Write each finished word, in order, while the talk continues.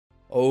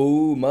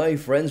Oh, my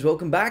friends,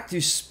 welcome back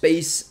to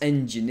Space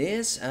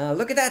Engineers.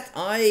 Look at that,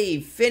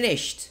 I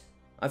finished,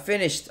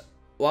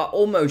 well,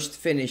 almost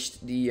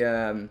finished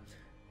the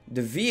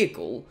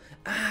vehicle,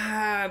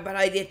 but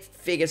I did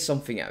figure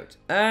something out.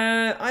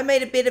 I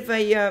made a bit of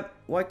a,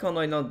 why can't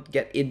I not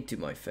get into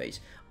my face?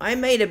 I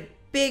made a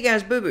big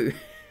ass boo-boo.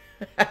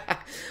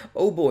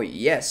 Oh boy,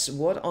 yes,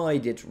 what I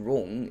did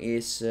wrong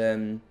is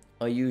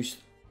I used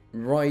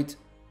right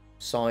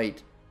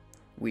side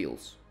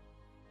wheels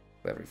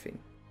for everything.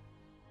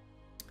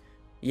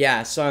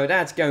 Yeah, so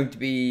that's going to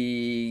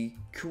be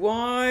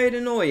quite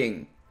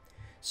annoying.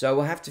 So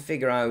we'll have to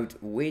figure out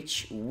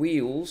which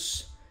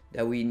wheels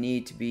that we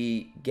need to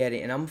be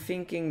getting. And I'm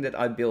thinking that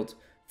I built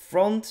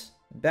front,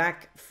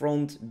 back.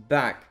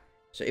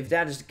 So if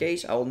that is the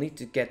case, I will need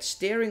to get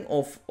steering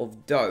off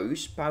of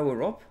those,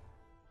 power up.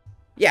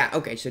 Yeah,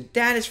 okay, so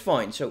that is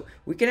fine. So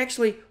we can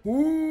actually,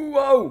 ooh,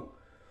 whoa,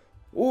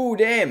 oh,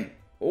 damn,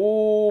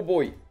 oh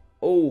boy,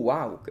 oh,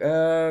 wow.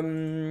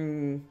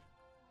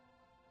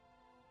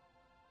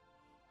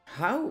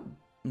 How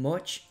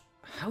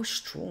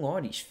strong are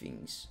these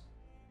things?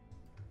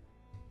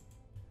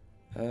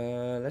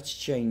 Let's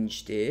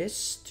change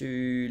this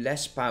to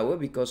less power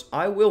because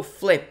I will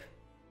flip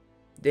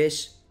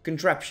this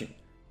contraption.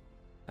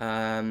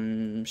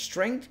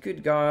 Strength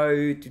could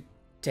go to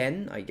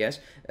 10, I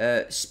guess.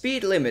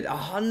 Speed limit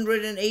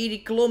 180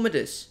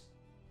 kilometers.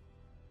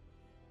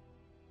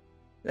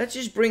 Let's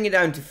just bring it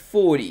down to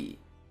 40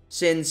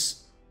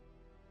 since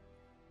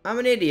I'm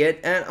an idiot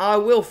and I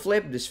will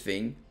flip this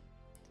thing.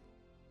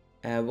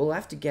 We'll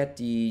have to get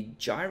the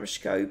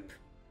gyroscope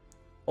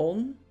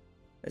on.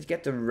 Let's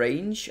get the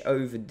range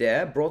over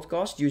there.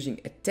 Broadcast using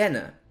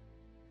antenna.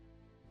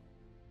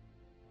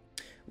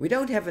 We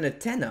don't have an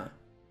antenna.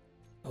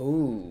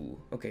 Oh,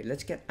 okay,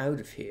 let's get out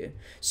of here.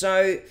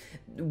 So,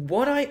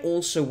 what I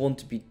also want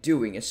to be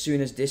doing as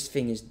soon as this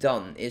thing is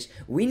done is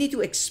we need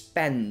to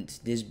expand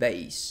this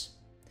base.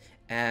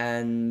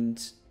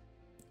 And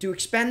to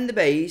expand the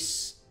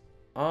base,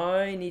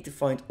 I need to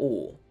find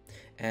ore.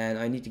 And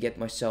I need to get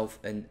myself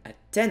an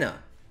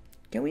antenna.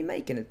 Can we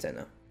make an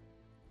antenna?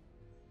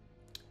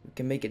 We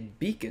can make a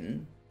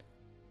beacon.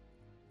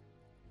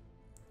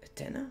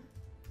 Antenna?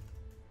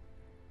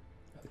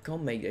 We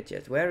can't make that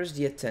yet. Where is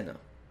the antenna?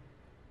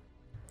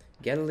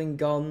 Gatling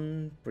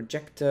gun,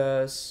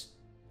 projectors.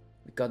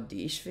 We got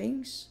these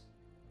things.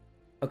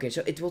 Okay,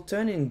 so it will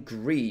turn in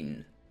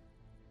green.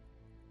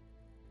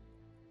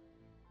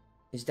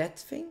 Is that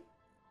thing?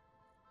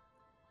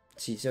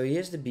 Let's see, so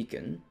here's the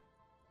beacon.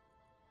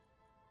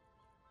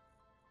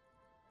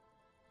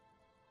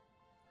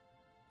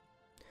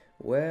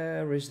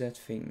 Where is that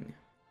thing?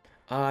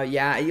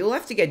 Yeah, you'll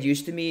have to get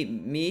used to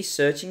me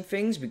searching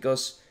things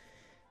because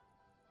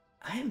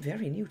I am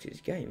very new to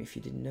this game, if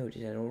you didn't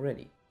notice that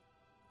already.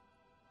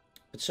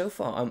 But so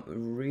far, I'm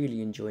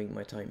really enjoying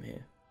my time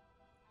here.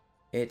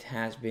 It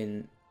has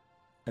been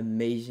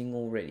amazing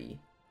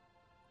already.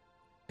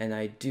 And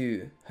I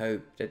do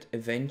hope that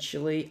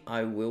eventually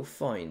I will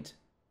find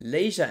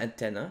laser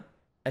antenna.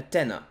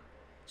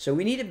 So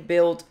we need to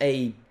build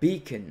a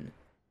beacon.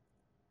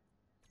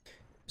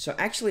 So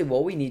actually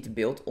what we need to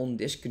build on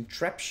this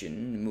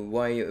contraption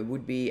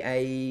would be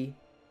a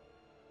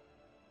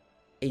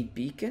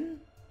beacon,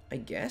 I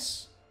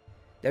guess.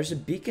 There's a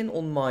beacon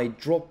on my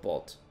drop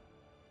pod.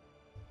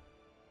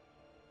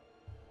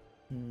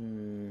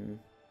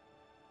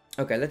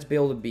 Okay, let's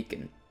build a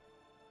beacon.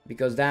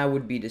 Because that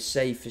would be the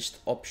safest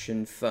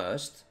option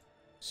first.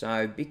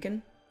 So,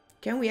 beacon.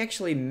 Can we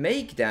actually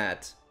make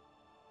that?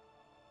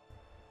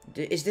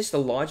 Is this the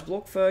large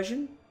block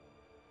version?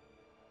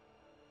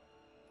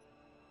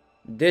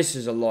 This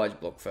is a large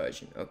block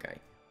version. Okay.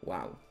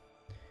 Wow.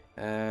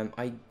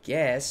 I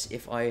guess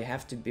if I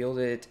have to build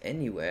it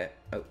anywhere.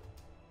 Oh.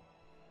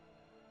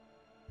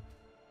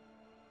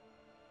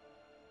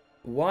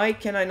 Why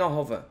can I not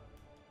hover?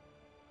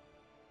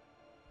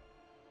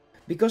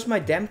 Because my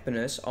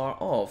dampeners are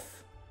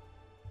off.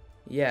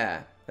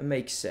 Yeah, that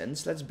makes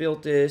sense. Let's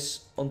build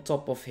this on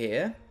top of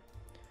here.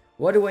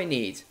 What do I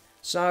need?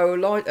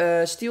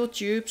 So, steel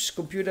tubes,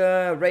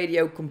 computer,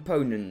 radio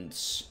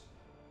components.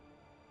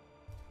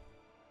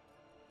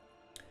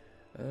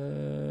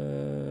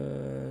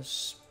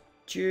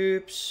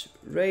 Tubes,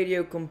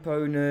 radio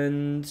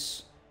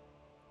components,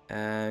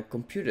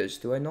 computers.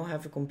 Do I not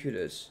have the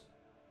computers?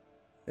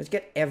 Let's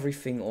get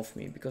everything off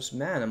me because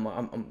man,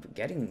 I'm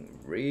getting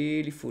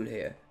really full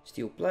here.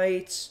 Steel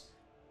plates,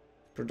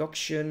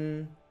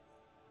 production.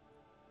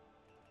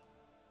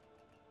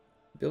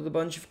 Build a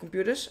bunch of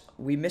computers.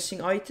 We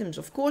missing items?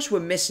 Of course we're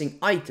missing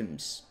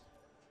items.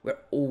 We're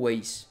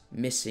always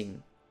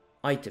missing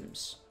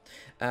items.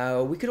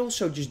 We could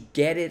also just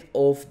get it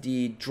off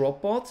the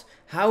drop pod.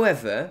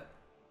 However,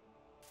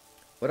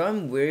 what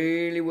I'm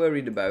really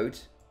worried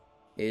about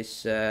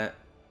is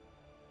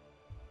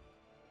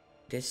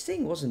this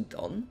thing wasn't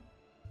done.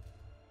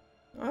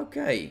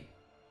 Okay.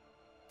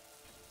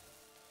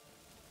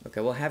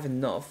 Okay, we'll have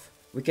enough.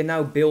 We can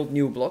now build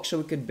new blocks, so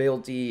we could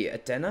build the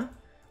antenna.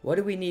 What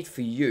do we need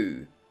for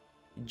you?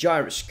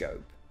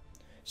 Gyroscope.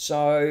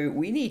 So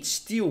we need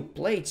steel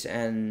plates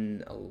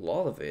and a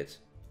lot of it.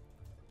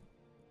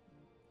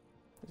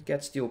 Let's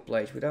get steel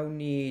plates. We don't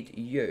need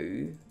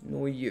you,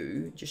 nor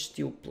you, just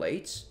steel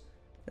plates.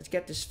 Let's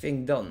get this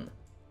thing done.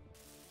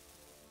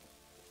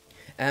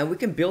 And we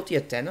can build the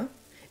antenna.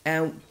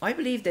 And I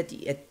believe that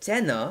the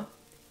antenna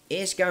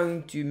is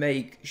going to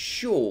make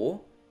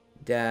sure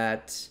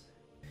that...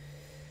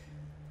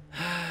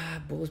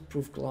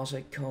 bulletproof glass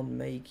I can't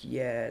make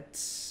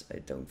yet. I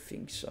don't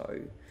think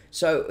so.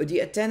 So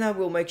the antenna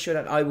will make sure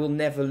that I will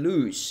never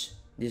lose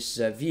this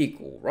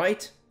vehicle,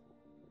 right?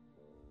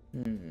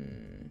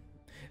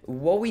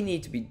 What we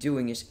need to be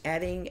doing is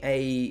adding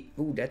a...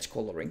 Ooh, that's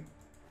coloring.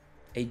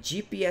 A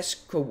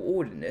GPS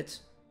coordinate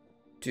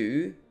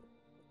to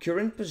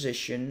current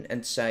position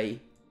and say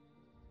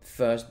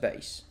first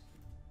base.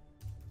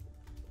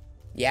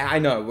 Yeah, I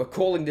know, we're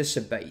calling this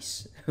a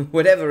base.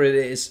 Whatever it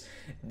is,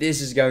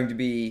 this is going to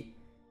be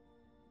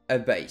a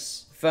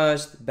base.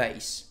 First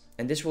base.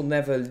 And this will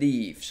never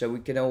leave, so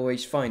we can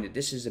always find it.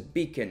 This is a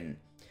beacon.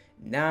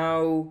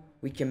 Now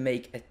we can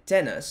make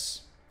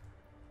antennas.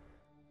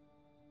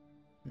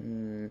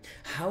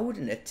 How would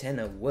an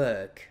antenna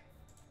work?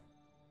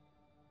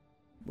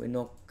 We're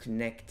not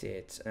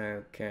connected.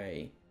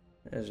 Okay.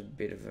 That's a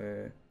bit of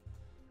a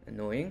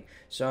annoying.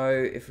 So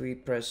if we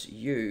press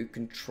U,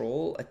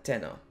 control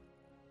antenna.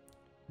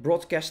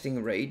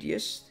 Broadcasting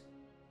radius.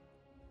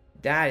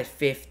 That is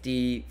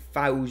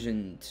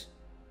 50,000.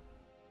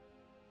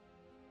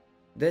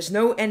 There's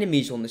no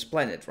enemies on this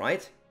planet,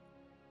 right?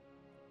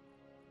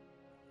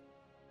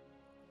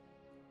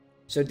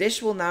 So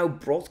this will now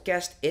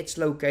broadcast its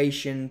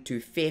location to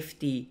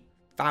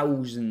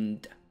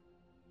 50,000.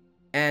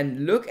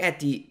 And look at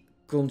the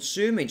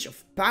consumage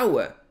of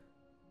power.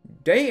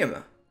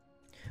 Damn.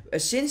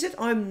 Since that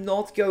I'm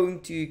not going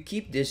to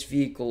keep this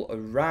vehicle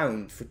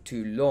around for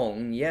too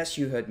long. Yes,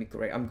 you heard me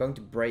correct. I'm going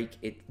to break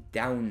it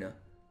down.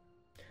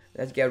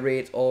 Let's get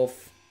rid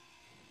of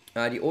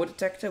the ore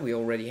detector. We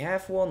already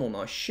have one on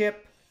our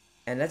ship.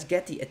 And let's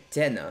get the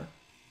antenna.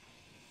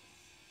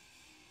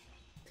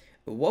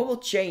 What will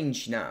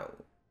change now?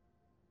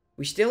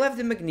 We still have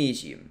the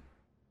magnesium.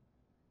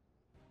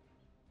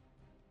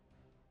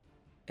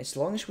 As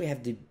long as we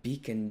have the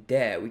beacon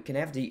there, we can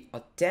have the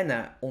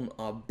antenna on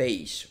our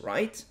base,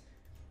 right?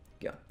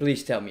 Yeah,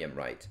 please tell me I'm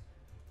right.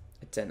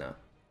 Antenna.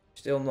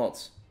 Still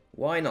not.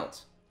 Why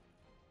not?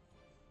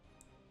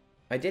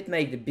 I did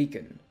make the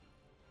beacon.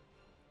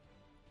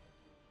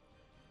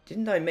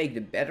 Didn't I make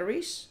the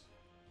batteries?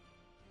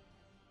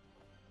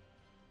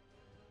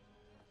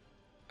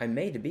 I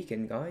made the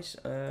beacon, guys.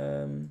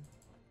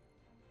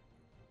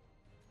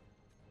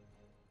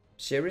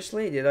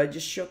 Seriously? Did I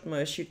just shoot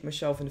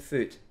myself in the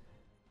foot?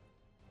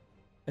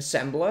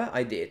 Assembler?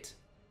 I did.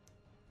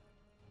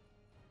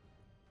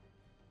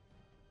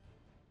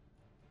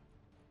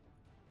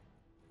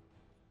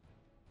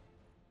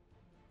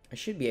 I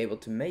should be able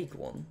to make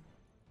one.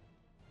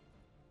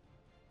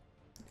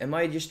 Am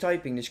I just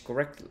typing this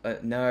correctly?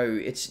 No,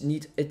 it's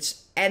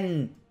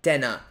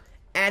antenna.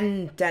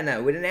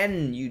 Antenna with an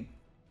N, you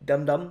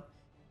dum-dum.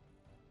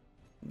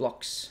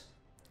 Blocks.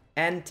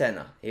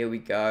 Antenna. Here we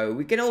go.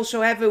 We can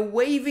also have a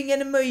waving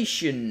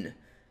animation.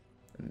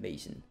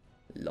 Amazing.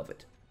 Love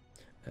it.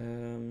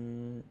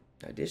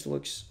 Now this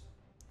looks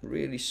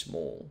really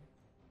small.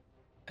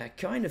 I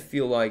kind of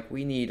feel like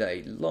we need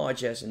a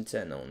large ass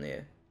antenna on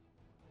here.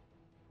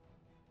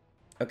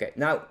 Okay,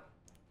 now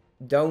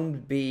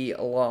don't be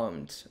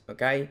alarmed,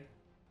 okay?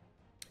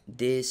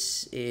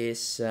 This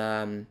is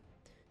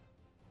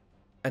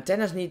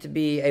antennas need to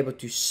be able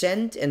to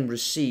send and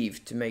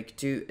receive. To make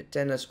two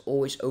antennas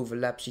always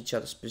overlaps each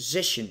other's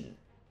position.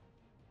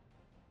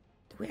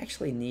 Do we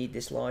actually need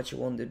this larger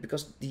one?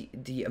 Because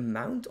the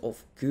amount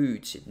of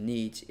goods it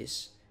needs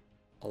is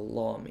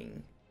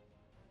alarming.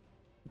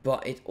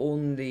 But it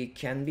only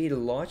can be the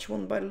large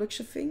one by the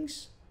looks of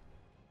things.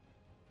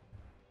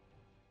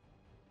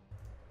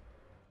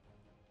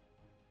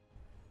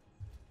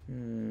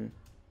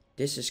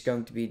 This is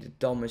going to be the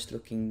dumbest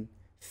looking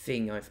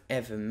thing I've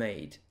ever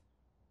made.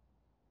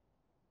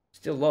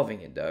 Still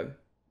loving it though.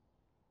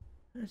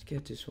 Let's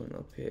get this one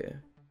up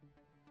here.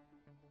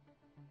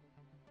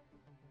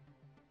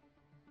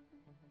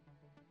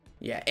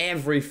 Yeah,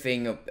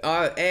 everything up.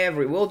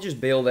 We'll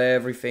just build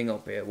everything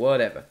up here.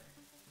 Whatever.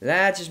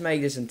 Let's just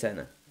make this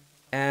antenna.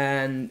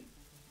 And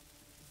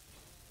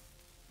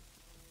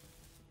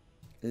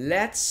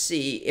let's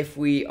see if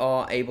we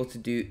are able to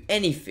do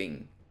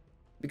anything.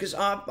 Because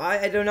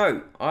I don't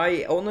know.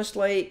 I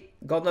honestly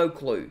got no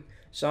clue.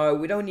 So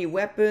we don't need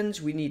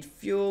weapons. We need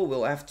fuel.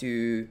 We'll have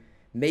to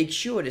make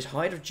sure this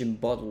hydrogen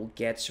bottle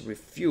gets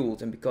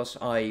refueled. And because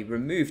I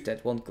removed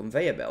that one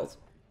conveyor belt,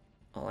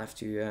 I'll have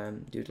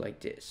to do it like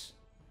this.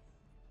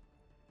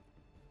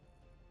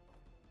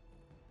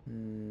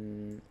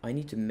 I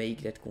need to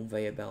make that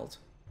conveyor belt.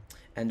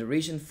 And the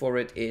reason for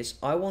it is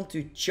I want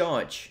to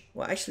charge.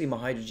 Well, actually my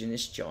hydrogen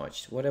is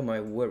charged. What am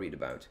I worried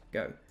about?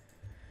 Go.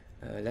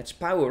 Let's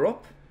power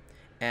up.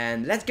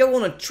 And let's go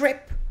on a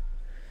trip.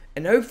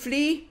 And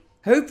hopefully,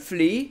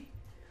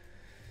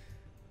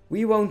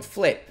 we won't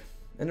flip.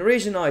 And the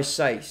reason I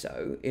say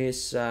so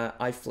is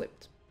I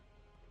flipped.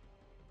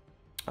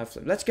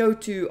 Let's go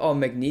to our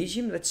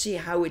magnesium. Let's see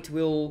how it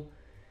will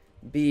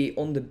be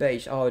on the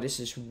base. Oh, this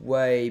is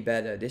way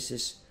better. This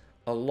is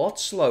a lot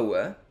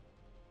slower.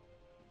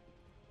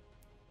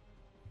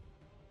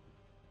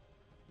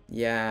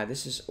 Yeah,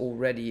 this is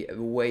already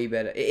way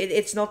better.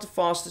 It's not the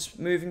fastest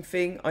moving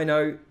thing, I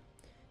know.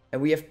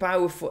 And we have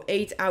power for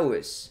 8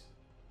 hours.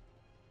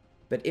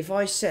 But if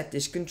I set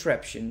this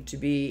contraption to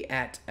be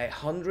at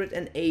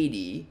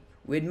 180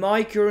 with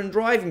my current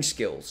driving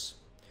skills,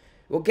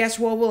 well, guess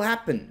what will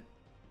happen?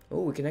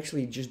 Oh, we can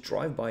actually just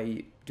drive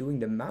by doing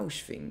the mouse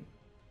thing.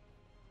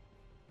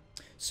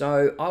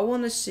 So, I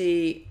want to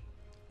see...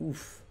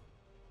 Oof.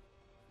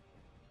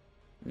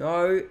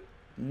 No,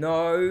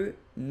 no,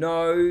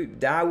 no,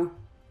 that would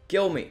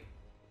kill me.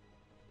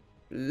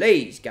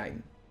 Please,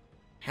 game.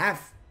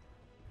 Have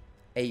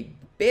a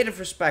bit of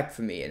respect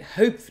for me and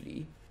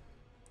hopefully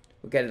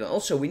we'll get it done.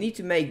 Also, we need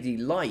to make the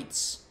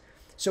lights.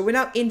 So we're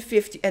now in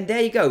 50 and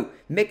there you go.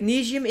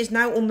 Magnesium is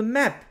now on the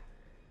map.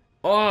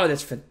 Oh,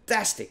 that's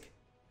fantastic.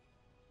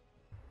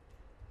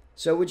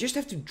 So we just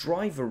have to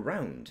drive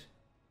around,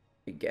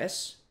 I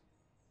guess.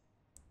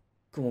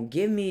 Come on,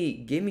 give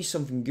me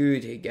something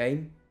good here,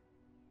 game.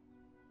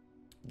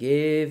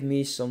 Give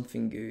me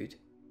something good.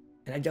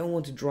 And I don't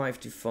want to drive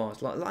too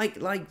fast. Like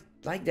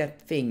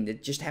that thing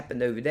that just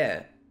happened over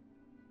there.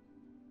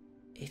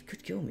 It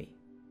could kill me.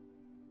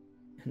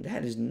 And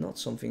that is not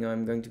something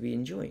I'm going to be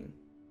enjoying.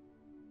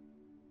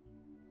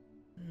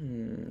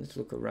 Let's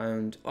look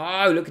around.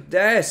 Oh, look at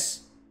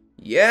this.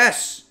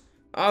 Yes.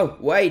 Oh,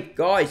 wait,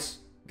 guys.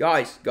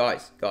 Guys.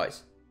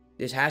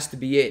 This has to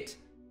be it.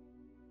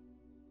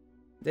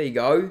 There you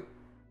go.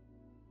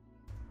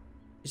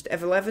 Is it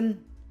F11?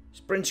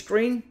 Sprint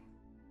screen?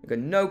 I got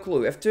no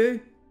clue.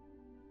 F2?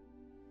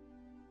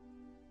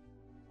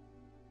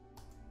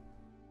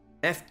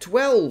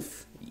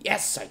 F12.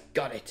 Yes, I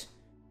got it.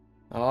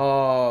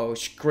 Oh,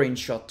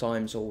 screenshot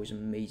time is always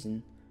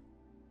amazing.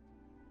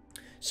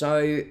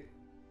 So,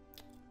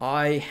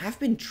 I have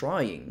been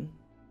trying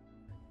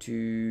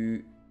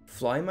to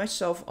fly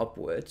myself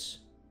upwards.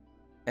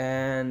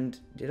 And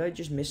did I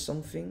just miss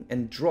something?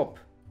 And drop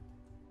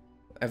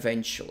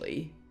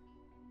eventually.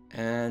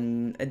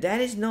 And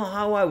that is not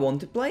how I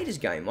want to play this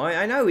game.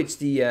 I know it's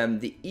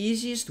the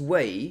easiest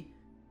way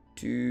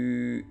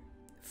to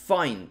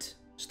find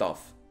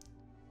stuff.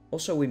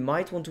 Also, we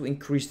might want to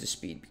increase the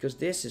speed, because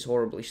this is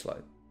horribly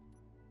slow.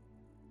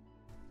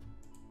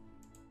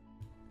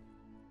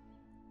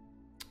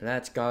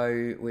 Let's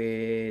go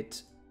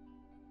with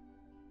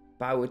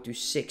power to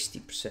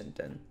 60%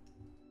 then.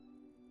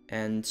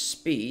 And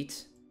speed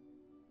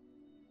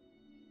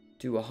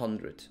to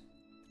 100.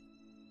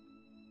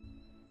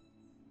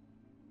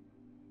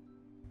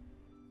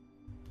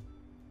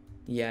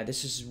 Yeah,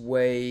 this is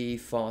way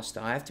faster.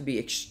 I have to be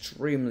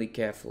extremely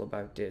careful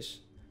about this.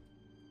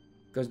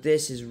 Because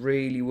this is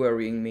really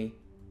worrying me.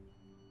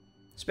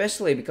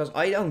 Especially because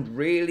I don't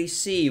really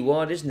see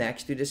what is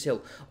next to this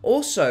hill.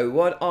 Also,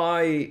 what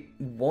I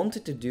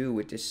wanted to do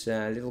with this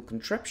little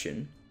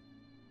contraption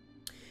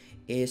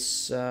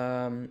is...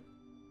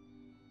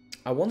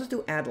 I wanted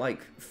to add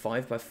like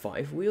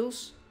 5x5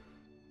 wheels.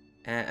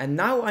 And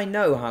now I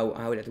know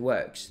how that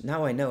works.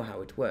 Now I know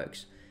how it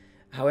works.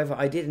 However,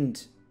 I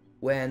didn't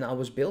when I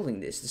was building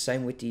this. The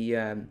same with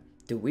the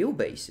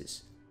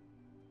wheelbases.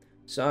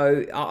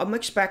 So I'm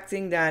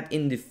expecting that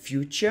in the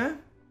future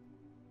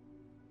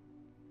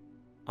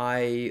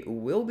I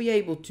will be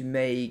able to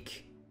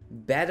make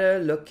better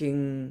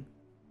looking,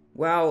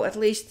 well, at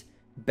least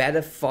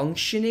better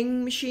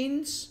functioning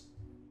machines.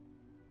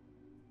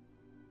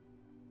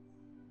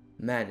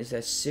 Man, is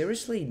there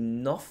seriously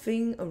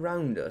nothing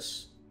around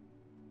us?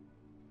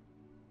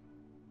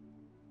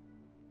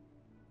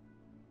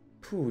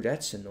 Phew,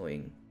 that's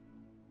annoying.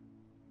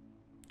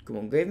 Come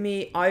on, give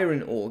me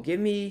iron ore, give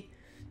me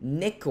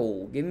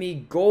nickel, give me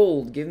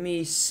gold, give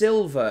me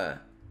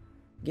silver,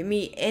 give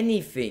me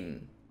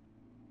anything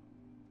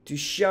to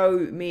show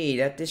me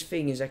that this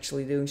thing is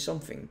actually doing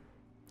something.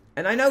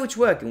 And I know it's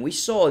working, we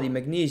saw the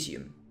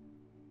magnesium.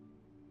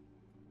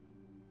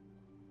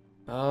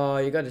 Oh,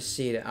 you gotta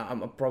see that.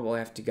 I'll probably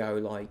have to go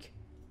like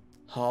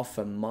half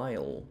a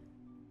mile.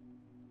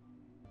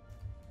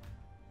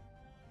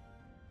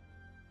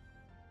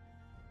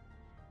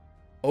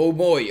 Oh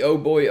boy, oh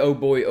boy, oh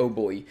boy, oh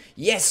boy.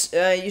 Yes,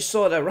 you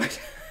saw that, right?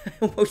 I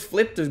almost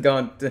flipped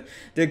the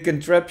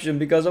contraption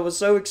because I was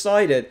so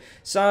excited.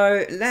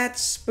 So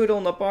let's put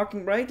on a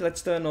parking brake.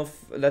 Let's turn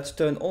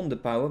on the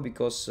power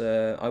because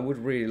I would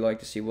really like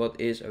to see what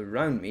is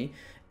around me.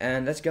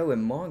 And let's go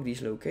and mark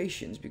these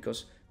locations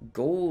because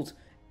gold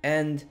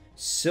and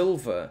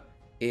silver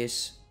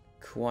is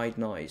quite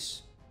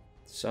nice.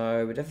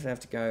 So we definitely have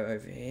to go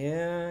over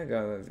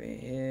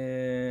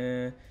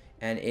here,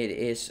 and it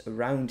is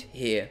around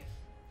here.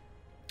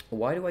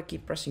 Why do I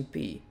keep pressing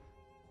P?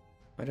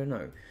 I don't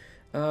know.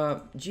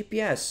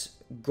 GPS,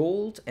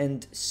 gold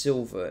and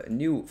silver,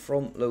 new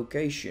from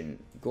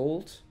location.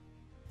 Gold,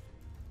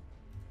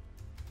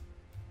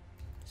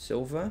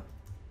 silver,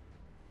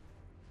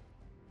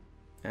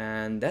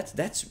 And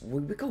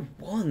we got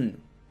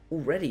one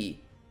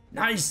already.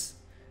 Nice.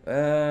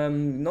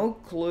 No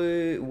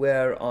clue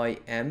where I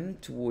am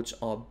towards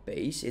our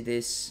base. It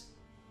is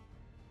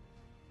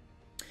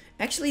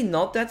actually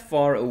not that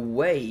far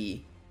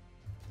away.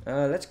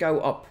 Let's go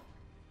up.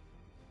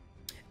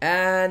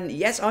 And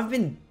yes, I've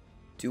been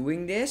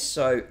doing this,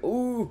 so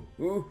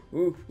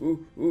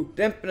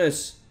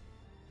dampness.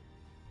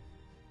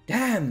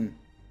 Damn.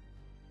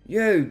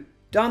 You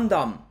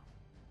dum-dum.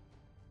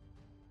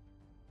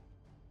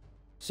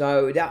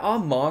 So there are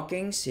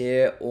markings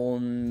here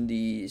on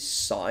the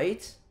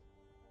side.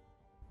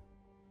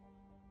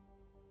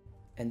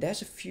 And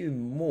there's a few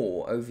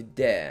more over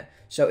there.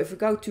 So if we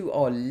go to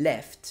our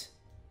left,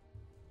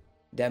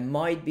 there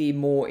might be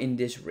more in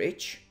this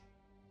ridge.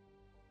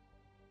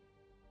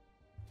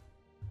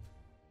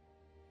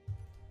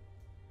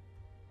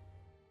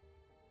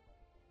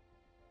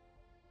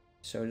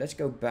 So let's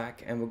go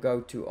back and we'll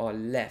go to our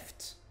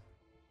left.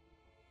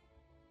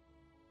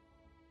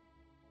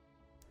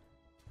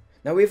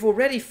 Now we've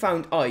already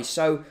found ice,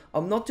 so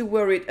I'm not too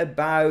worried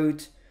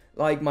about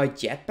like my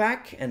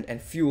jetpack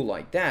and fuel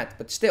like that,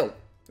 but still.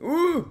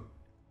 Ooh!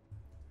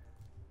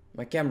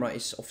 My camera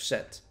is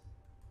offset.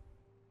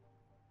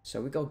 So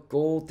we got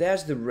gold,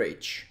 there's the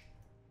ridge.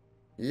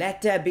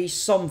 Let there be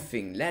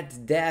something,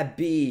 let there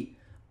be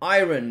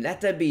iron,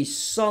 let there be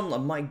sun. Oh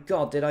my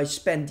god, did I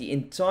spend the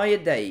entire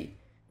day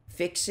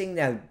fixing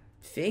that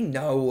thing?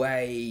 No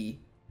way.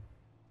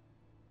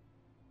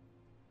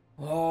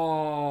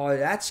 Oh,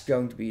 that's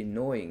going to be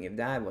annoying if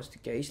that was the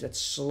case.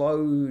 Let's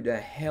slow the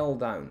hell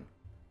down.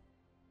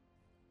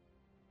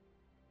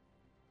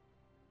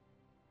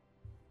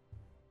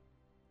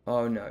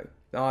 Oh no.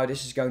 Oh,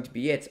 this is going to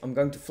be it. I'm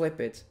going to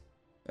flip it.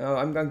 Oh,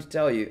 I'm going to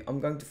tell you.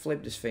 I'm going to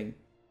flip this thing.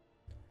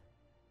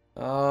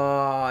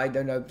 Oh, I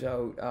don't know.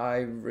 So I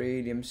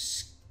really am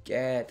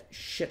scared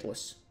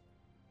shitless.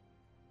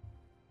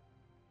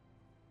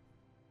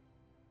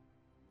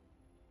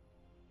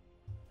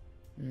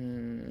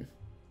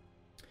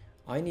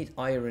 I need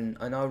iron,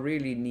 and I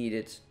really need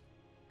it.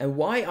 And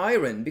why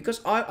iron?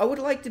 Because I would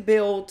like to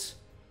build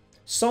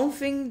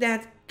something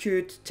that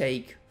could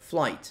take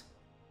flight.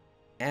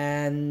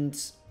 And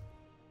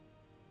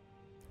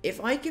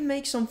if I can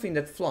make something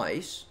that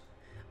flies,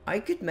 I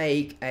could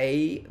make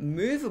a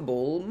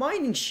movable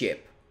mining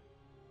ship.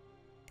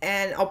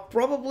 And I'll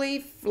probably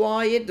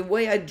fly it the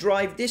way I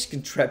drive this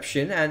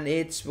contraption, and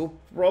it will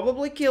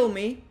probably kill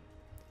me.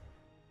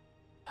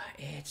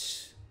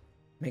 It's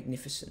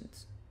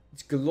magnificent.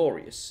 It's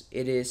glorious.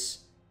 It is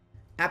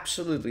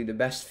absolutely the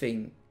best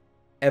thing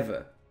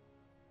ever.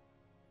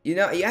 You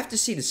know, you have to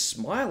see the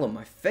smile on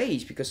my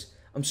face because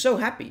I'm so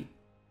happy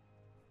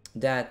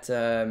that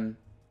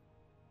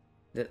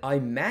that I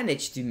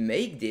managed to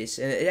make this,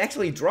 and it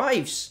actually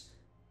drives.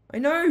 I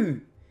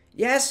know.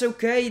 Yes,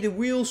 okay, the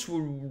wheels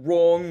were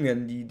wrong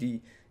and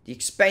the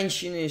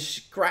expansion is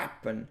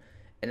crap and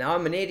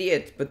I'm an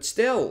idiot, but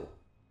still.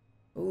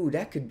 Oh,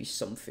 that could be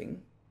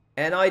something.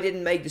 And I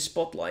didn't make the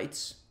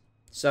spotlights.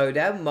 So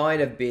that might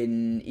have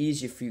been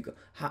easier for you.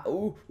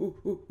 No!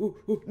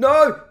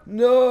 No!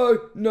 No,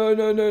 no,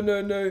 no,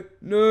 no, no,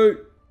 no.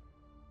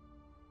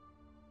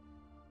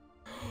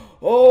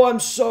 Oh, I'm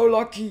so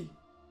lucky.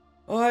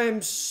 I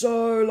am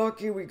so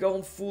lucky we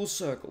gone full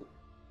circle.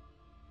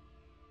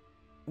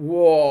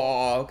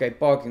 Whoa, okay,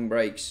 parking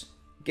brakes.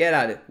 Get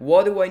at it.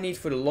 What do I need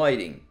for the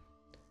lighting?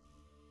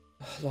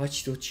 Oh, light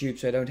steel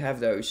tubes, I don't have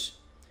those.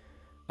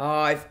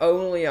 If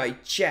only I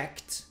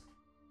checked.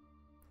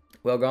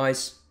 Well,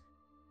 guys,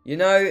 you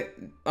know,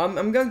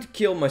 I'm going to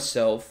kill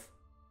myself.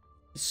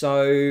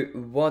 So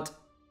what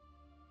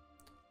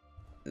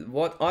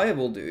I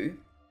will do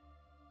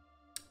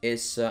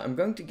is I'm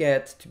going to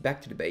get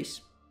back to the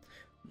base,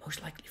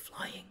 most likely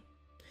flying,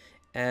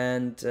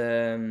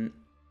 and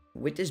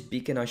with this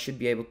beacon I should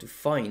be able to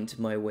find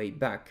my way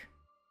back.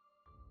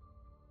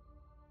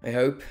 I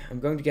hope. I'm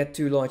going to get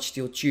 2 large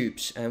steel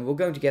tubes and we're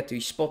going to get the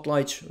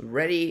spotlights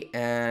ready,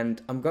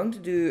 and I'm going to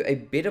do a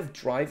bit of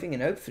driving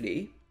and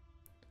hopefully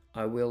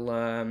I will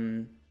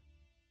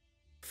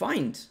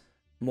find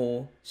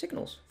more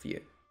signals for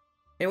you.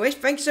 Anyways,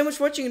 thanks so much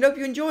for watching and hope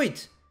you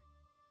enjoyed.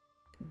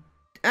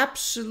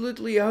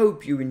 Absolutely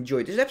hope you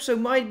enjoyed. This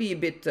episode might be a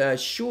bit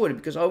shorter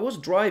because I was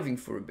driving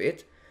for a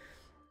bit.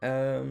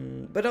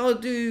 But I'll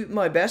do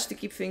my best to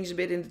keep things a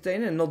bit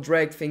entertaining and not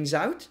drag things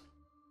out.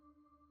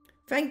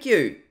 Thank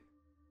you.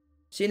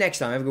 See you next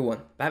time. Have a good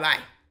one. Bye bye.